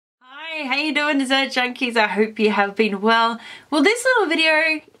Hey, how you doing, dessert junkies? I hope you have been well. Well, this little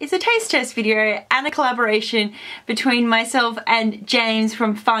video is a taste test video and a collaboration between myself and James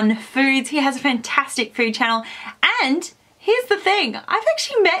from Fun Foods. He has a fantastic food channel, and here's the thing, I've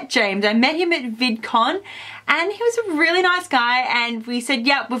actually met James. I met him at VidCon and he was a really nice guy, and we said,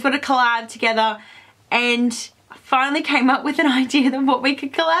 yep, we've got to collab together, and I finally came up with an idea of what we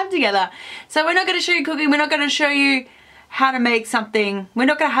could collab together. So we're not going to show you cooking, we're not going to show you how to make something, we're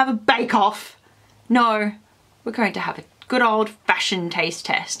not going to have a bake-off. No, we're going to have a good old-fashioned taste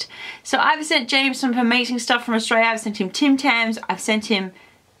test. So I've sent James some amazing stuff from Australia. I've sent him Tim Tams, I've sent him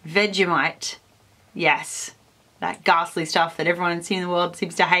Vegemite. Yes, that ghastly stuff that everyone in the world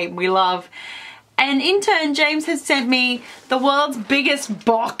seems to hate and we love. And in turn, James has sent me the world's biggest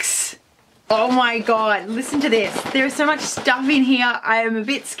box. Oh my god, listen to this. There is so much stuff in here, I am a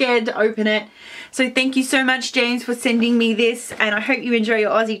bit scared to open it. So thank you so much, James, for sending me this, and I hope you enjoy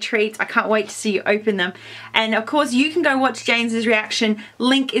your Aussie treats. I can't wait to see you open them. And of course, you can go watch James's reaction.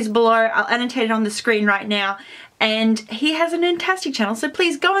 Link is below. I'll annotate it on the screen right now. And he has a fantastic channel, so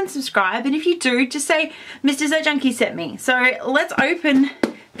please go and subscribe. And if you do, just say, MsDessertJunkie sent me. So let's open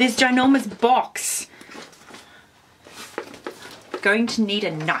this ginormous box. Going to need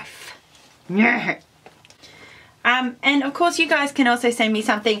a knife. Yeah. And of course you guys can also send me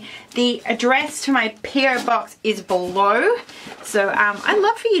something. The address to my PO box is below. So I'd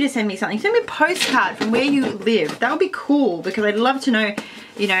love for you to send me something. Send me a postcard from where you live. That would be cool, because I'd love to know,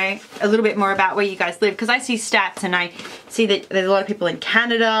 you know, a little bit more about where you guys live, because I see stats and I see that there's a lot of people in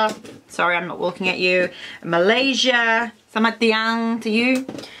Canada. Sorry, I'm not looking at you. Malaysia. Selamat siang to you.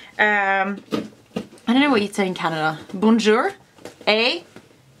 I don't know what you'd say in Canada. Bonjour. Eh?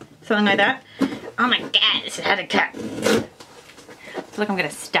 Something like that. Oh my god, this is how to cut. I feel like I'm gonna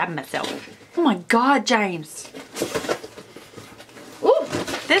stab myself. Oh my god, James. Ooh,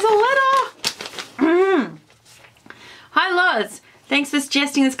 there's a letter. Hi Loz, thanks for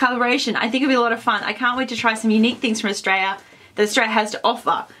suggesting this collaboration. I think it'll be a lot of fun. I can't wait to try some unique things from Australia that Australia has to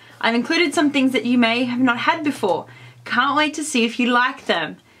offer. I've included some things that you may have not had before. Can't wait to see if you like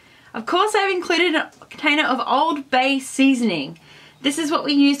them. Of course, I've included a container of Old Bay seasoning. This is what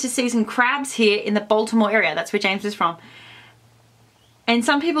we use to season crabs here in the Baltimore area. That's where James is from. And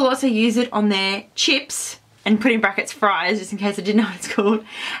some people also use it on their chips, and put in brackets fries, just in case I didn't know what it's called.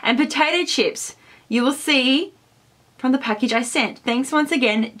 And potato chips. You will see from the package I sent. Thanks once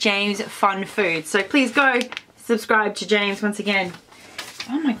again, James Fun Foods. So please go subscribe to James once again.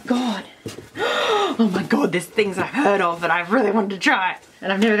 Oh my god. Oh my god, there's things I've heard of that I've really wanted to try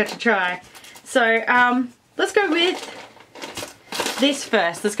and I've never got to try. So let's go with this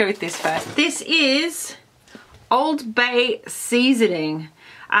first. Let's go with this first. This is Old Bay seasoning.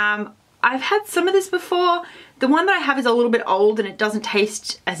 I've had some of this before. The one that I have is a little bit old and it doesn't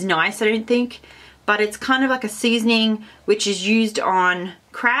taste as nice, I don't think. But it's kind of like a seasoning which is used on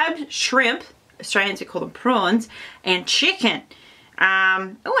crab, shrimp, Australians would call them prawns, and chicken.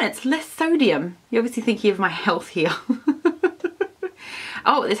 Oh, and it's less sodium. You're obviously thinking of my health here.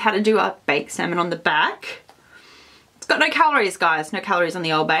 Oh, there's how to do a baked salmon on the back. It's got no calories, guys. No calories on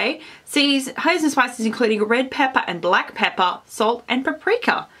the Old Bay. Herbs and spices including red pepper and black pepper, salt and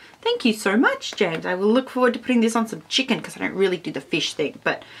paprika. Thank you so much, James. I will look forward to putting this on some chicken, because I don't really do the fish thing,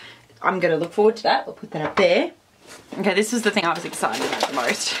 but I'm going to look forward to that. I'll put that up there. Okay, this was the thing I was excited about the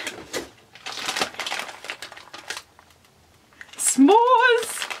most.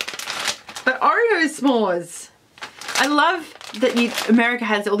 S'mores! But Oreo s'mores. I love that America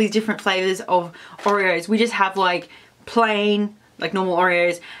has all these different flavors of Oreos. We just have like plain, like normal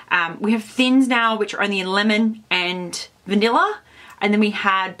Oreos. We have thins now, which are only in lemon and vanilla. And then we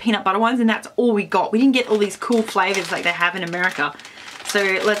had peanut butter ones, and that's all we got. We didn't get all these cool flavors like they have in America. So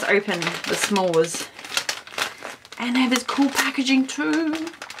let's open the s'mores. And they have this cool packaging too.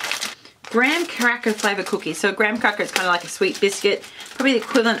 Graham cracker flavor cookies. So a graham cracker is kind of like a sweet biscuit. Probably the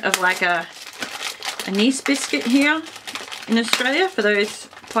equivalent of like a anise biscuit here in Australia for those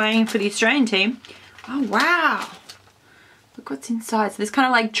playing for the Australian team. Oh wow. Look what's inside. So there's kind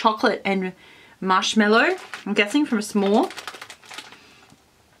of like chocolate and marshmallow, I'm guessing, from a s'more.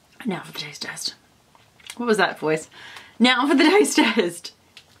 Now for the taste test. What was that voice? Now for the taste test.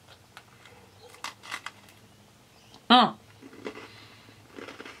 Oh.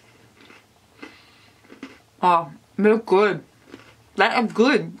 Oh, they're good. They are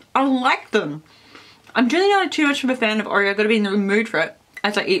good. I like them. I'm really not too much of a fan of Oreo. I've got to be in the mood for it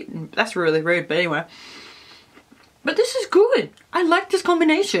as I eat. That's really rude, but anyway. But this is good. I like this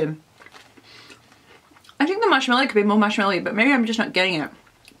combination. I think the marshmallow could be more marshmallowy, but maybe I'm just not getting it.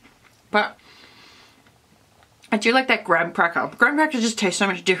 But I do like that graham cracker. Graham crackers just taste so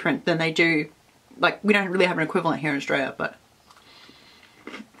much different than they do. Like, we don't really have an equivalent here in Australia, but...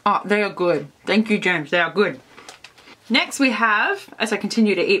 Oh, they are good. Thank you, James. They are good. Next we have, as I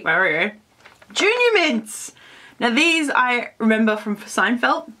continue to eat my Oreo, Junior Mints. Now these I remember from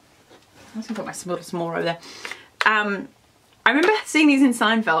Seinfeld. I was gonna put my little small over there. I remember seeing these in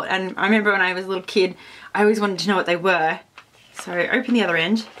Seinfeld, and I remember when I was a little kid, I always wanted to know what they were. So open the other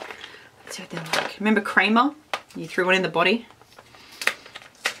end. Let's see what they're like. Remember Kramer? You threw one in the body.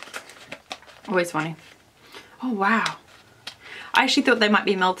 Always funny. Oh wow. I actually thought they might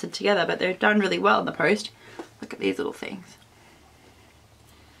be melted together, but they're done really well in the post. Look at these little things.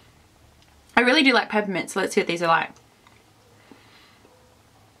 I really do like peppermint, so let's see what these are like.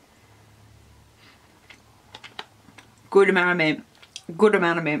 Good amount of mint. Good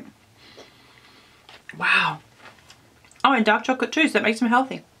amount of mint. Wow. Oh, and dark chocolate too, so that makes them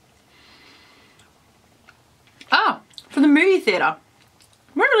healthy. Ah, for the movie theatre.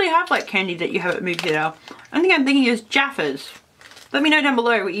 We don't really have like candy that you have at the movie theatre. The only thing I'm thinking is Jaffas. Let me know down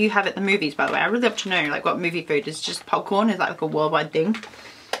below what you have at the movies, by the way. I really love to know like what movie food is. Just popcorn is like a worldwide thing.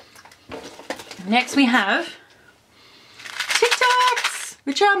 Next we have Tic Tacs,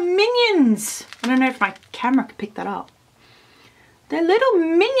 which are Minions. I don't know if my camera could pick that up. They're little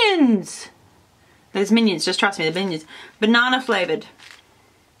Minions. There's Minions, just trust me, they're Minions. Banana flavored.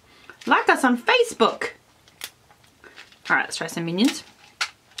 Like us on Facebook. Alright, let's try some Minions.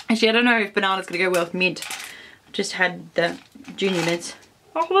 Actually, I don't know if banana's gonna go well with mint. I've just had the Junior Mints.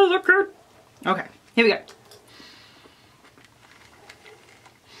 Oh, those are good. Okay, here we go.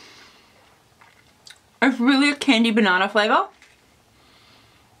 It's really a candy banana flavour.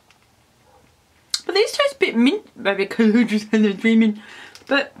 But these taste a bit mint, maybe because I just had the dreaming.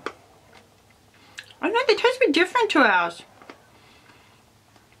 But I don't know, they taste a bit different to ours.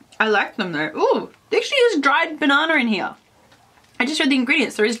 I like them though. Ooh, there actually is dried banana in here. I just read the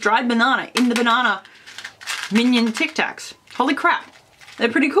ingredients. There is dried banana in the banana Minion Tic Tacs. Holy crap. They're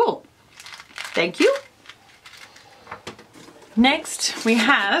pretty cool. Thank you. Next we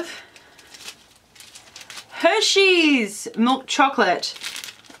have Hershey's milk chocolate.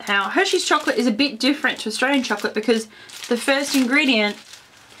 Now Hershey's chocolate is a bit different to Australian chocolate because the first ingredient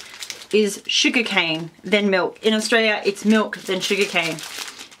is sugarcane, then milk. In Australia it's milk, then sugarcane.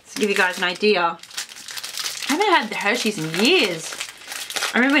 To give you guys an idea, I haven't had the Hershey's in years.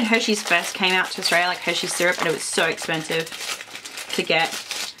 I remember when Hershey's first came out to Australia, like Hershey's syrup, and it was so expensive to get.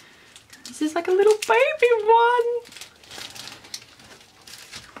 This is like a little baby one.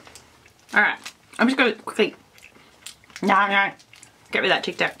 Alright, I'm just going to quickly, no, get rid of that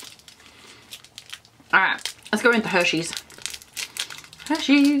Tic Tac. Alright, let's go into Hershey's.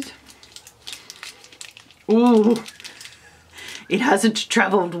 Hershey's. Ooh, it hasn't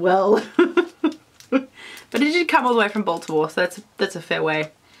travelled well. But it did come all the way from Baltimore, so that's a fair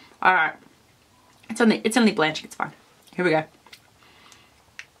way. Alright, it's only blanching, it's fine. Here we go.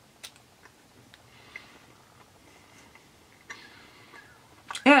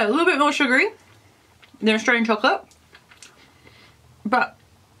 Yeah, a little bit more sugary than Australian chocolate. But,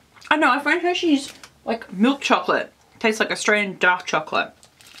 I don't know, I find Hershey's, like, milk chocolate tastes like Australian dark chocolate.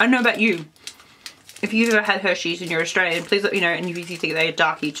 I don't know about you. If you've ever had Hershey's and you're Australian, please let me know, and if you think they're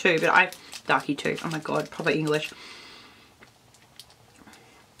darky too, but darky too, oh my god, proper English.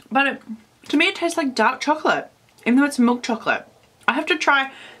 But to me it tastes like dark chocolate, even though it's milk chocolate. I have to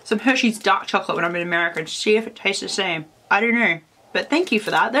try some Hershey's dark chocolate when I'm in America and see if it tastes the same. I don't know. But thank you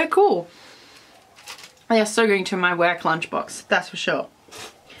for that, they're cool. They are so going to my work lunchbox, that's for sure.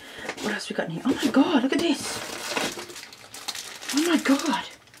 What else we got in here? Oh my god, look at this. Oh my god.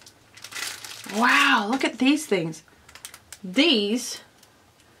 Wow, look at these things. These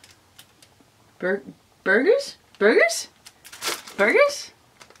burgers? Burgers? Burgers?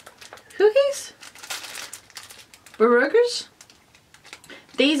 Cookies? Burgers?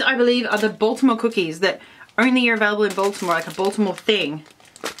 These, I believe, are the Baltimore cookies that only are available in Baltimore, like a Baltimore thing.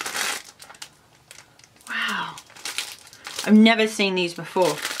 Wow. I've never seen these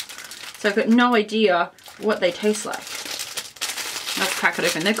before. So I've got no idea what they taste like. Let's crack it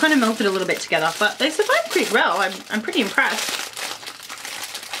open. They're kind of melted a little bit together, but they survived pretty well. I'm pretty impressed.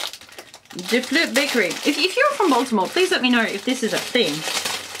 De Flip Bakery. If you're from Baltimore, please let me know if this is a thing.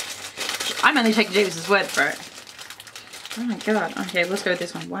 I'm only taking Davis's word for it. Oh my god. Okay, let's go with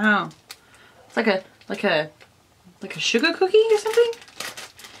this one. Wow. It's like a sugar cookie or something?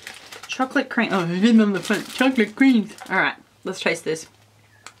 Chocolate cream. Oh, it's in on the front. Chocolate creams. Alright, let's taste this.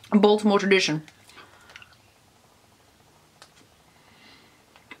 A Baltimore tradition.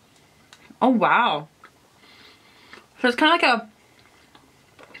 Oh wow. So it's kind of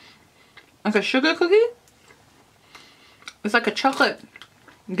like a sugar cookie, It's like a chocolate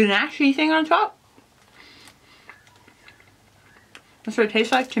ganache thing on top. That's what it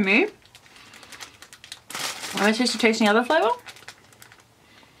tastes like to me. Am I supposed to taste any other flavour?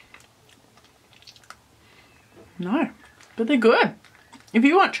 No, but they're good. If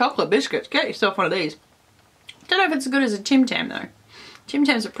you want chocolate biscuits, get yourself one of these. Don't know if it's as good as a Tim Tam though. Tim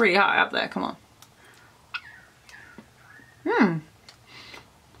Tams are pretty high up there, come on.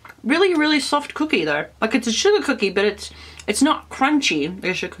 Really, really soft cookie though. Like it's a sugar cookie, but it's not crunchy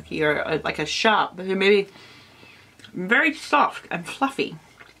like a sugar cookie or like a sharp, but maybe very soft and fluffy.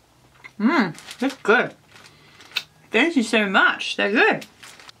 That's good. Thank you so much. They're good.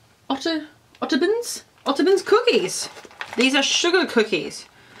 Otterben's cookies. These are sugar cookies.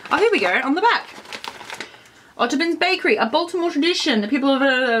 Oh, here we go on the back. Otterben's Bakery, a Baltimore tradition. The people of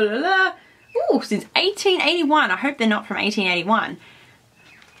ooh, since 1881. I hope they're not from 1881.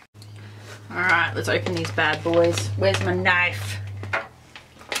 All right, let's open these bad boys. Where's my knife?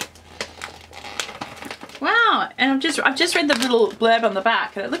 Wow, and I've just read the little blurb on the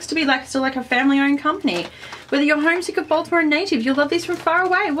back, and it looks to be like still like a family-owned company. Whether you're homesick or Baltimore native, you'll love these from far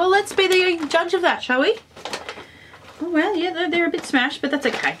away. Well, let's be the judge of that, shall we? Oh well, yeah, they're a bit smashed, but that's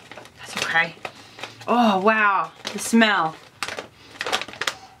okay. That's okay. Oh wow, the smell.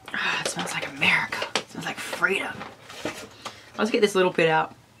 Oh, it smells like America. It smells like freedom. Let's get this little bit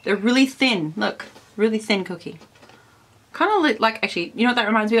out. They're really thin. Look, really thin cookie. Kind of like, actually, you know what that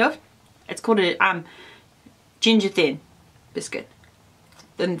reminds me of? It's called a ginger thin biscuit.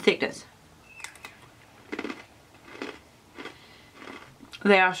 The thickness.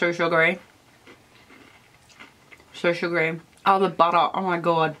 They are so sugary. So sugary. Oh, the butter. Oh my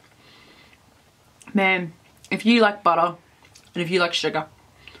god. Man, if you like butter and if you like sugar,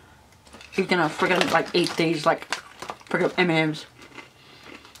 you're gonna friggin' like eat these like friggin' M&Ms.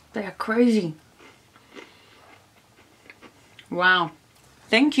 They are crazy. Wow.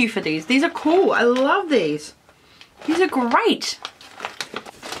 Thank you for these. These are cool. I love these. These are great.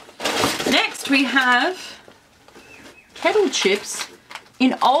 Next we have kettle chips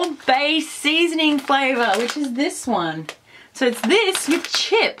in Old Bay seasoning flavour, which is this one. So it's this with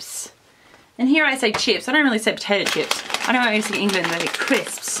chips. And here I say chips. I don't really say potato chips. I know I used to England, they're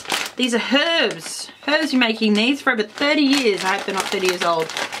crisps. These are herbs. Herbs been making these for over 30 years. I hope they're not 30 years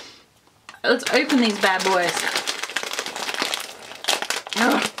old. Let's open these bad boys.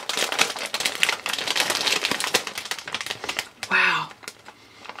 Ugh. Wow.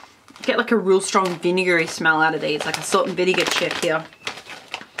 Get like a real strong vinegary smell out of these, like a salt and vinegar chip here.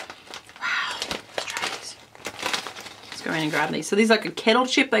 Wow. Let's try these. Let's go in and grab these. So these are like a kettle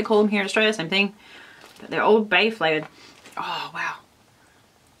chip, they call them here in Australia, same thing. But they're Old Bay flavoured. Oh, wow.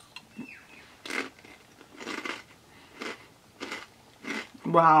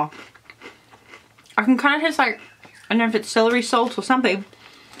 Wow. I can kind of taste like, I don't know if it's celery salt or something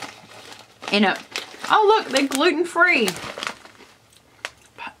in it. Oh look, they're gluten-free.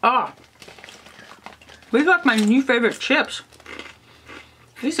 Oh. These are like my new favourite chips.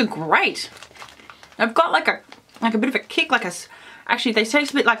 These are great. They've got like a bit of a kick, like a, actually they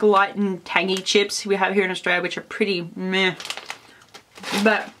taste a bit like light and tangy chips we have here in Australia, which are pretty meh.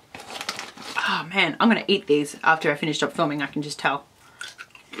 But, oh man, I'm gonna eat these after I finish up filming, I can just tell.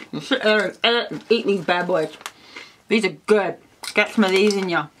 I'll sit there and eat these bad boys. These are good. Get some of these in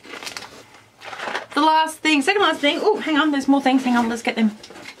ya. The last thing, second last thing. Oh, hang on, there's more things. Hang on, let's get them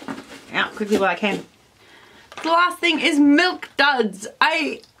out quickly while I can. The last thing is Milk Duds.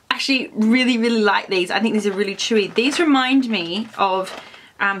 I actually really, really like these. I think these are really chewy. These remind me of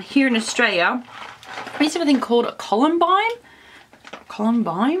here in Australia, we used to have a thing called a Columbine.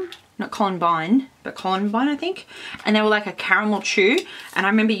 Columbine? Not Columbine, but Columbine, I think. And they were like a caramel chew. And I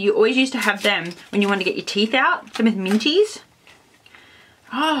remember you always used to have them when you wanted to get your teeth out. Them with minties.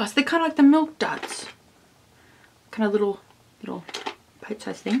 Oh, so they're kind of like the Milk Duds. Kind of little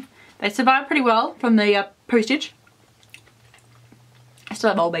bite-sized thing. They survive pretty well from the postage. I still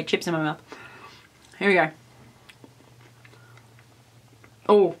have Old Bay chips in my mouth. Here we go.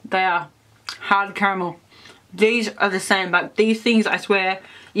 Oh, they are hard caramel. These are the same, but these things, I swear,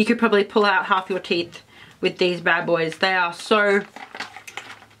 you could probably pull out half your teeth with these bad boys. They are so,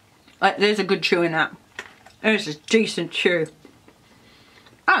 like, there's a good chew in that. There's a decent chew.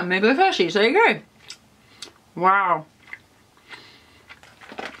 Oh, maybe with Hershey's, there you go. Wow.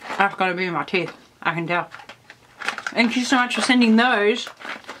 That's gonna be in my teeth, I can tell. Thank you so much for sending those.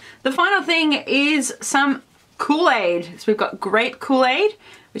 The final thing is some Kool-Aid. So we've got grape Kool-Aid,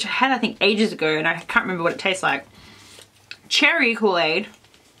 which I had I think ages ago and I can't remember what it tastes like. Cherry Kool-Aid.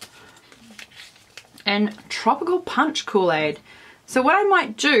 And tropical punch Kool-Aid. So what I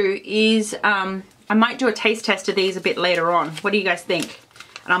might do is, I I might do a taste test of these a bit later on. What do you guys think?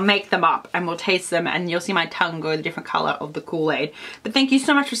 And I'll make them up and we'll taste them and you'll see my tongue go the different color of the Kool-Aid. But thank you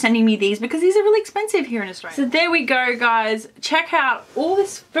so much for sending me these because these are really expensive here in Australia. So there we go, guys. Check out all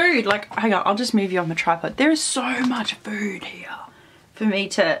this food. Like, hang on, I'll just move you on the tripod. There is so much food here for me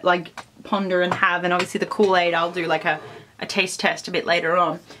to like ponder and have. And obviously the Kool-Aid, I'll do like a taste test a bit later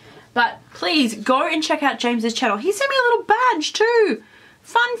on. But please go and check out James's channel. He sent me a little badge too.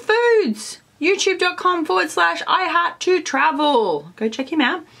 Fun Foods. YouTube.com/iHeartToTravel. Go check him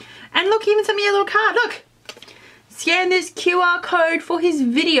out. And look, he even sent me a little card. Look. Scan this QR code for his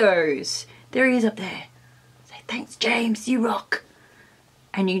videos. There he is up there. Say, thanks, James. You rock.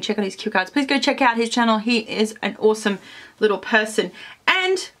 And you can check out his cue cards. Please go check out his channel. He is an awesome little person.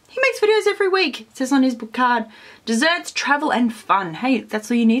 And he makes videos every week. It says on his book card, desserts, travel, and fun. Hey, that's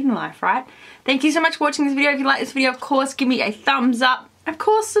all you need in life, right? Thank you so much for watching this video. If you like this video, of course, give me a thumbs up. Of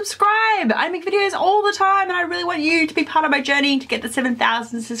course, subscribe. I make videos all the time and I really want you to be part of my journey to get the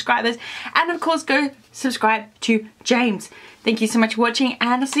 7,000 subscribers. And of course, go subscribe to James. Thank you so much for watching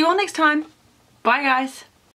and I'll see you all next time. Bye, guys.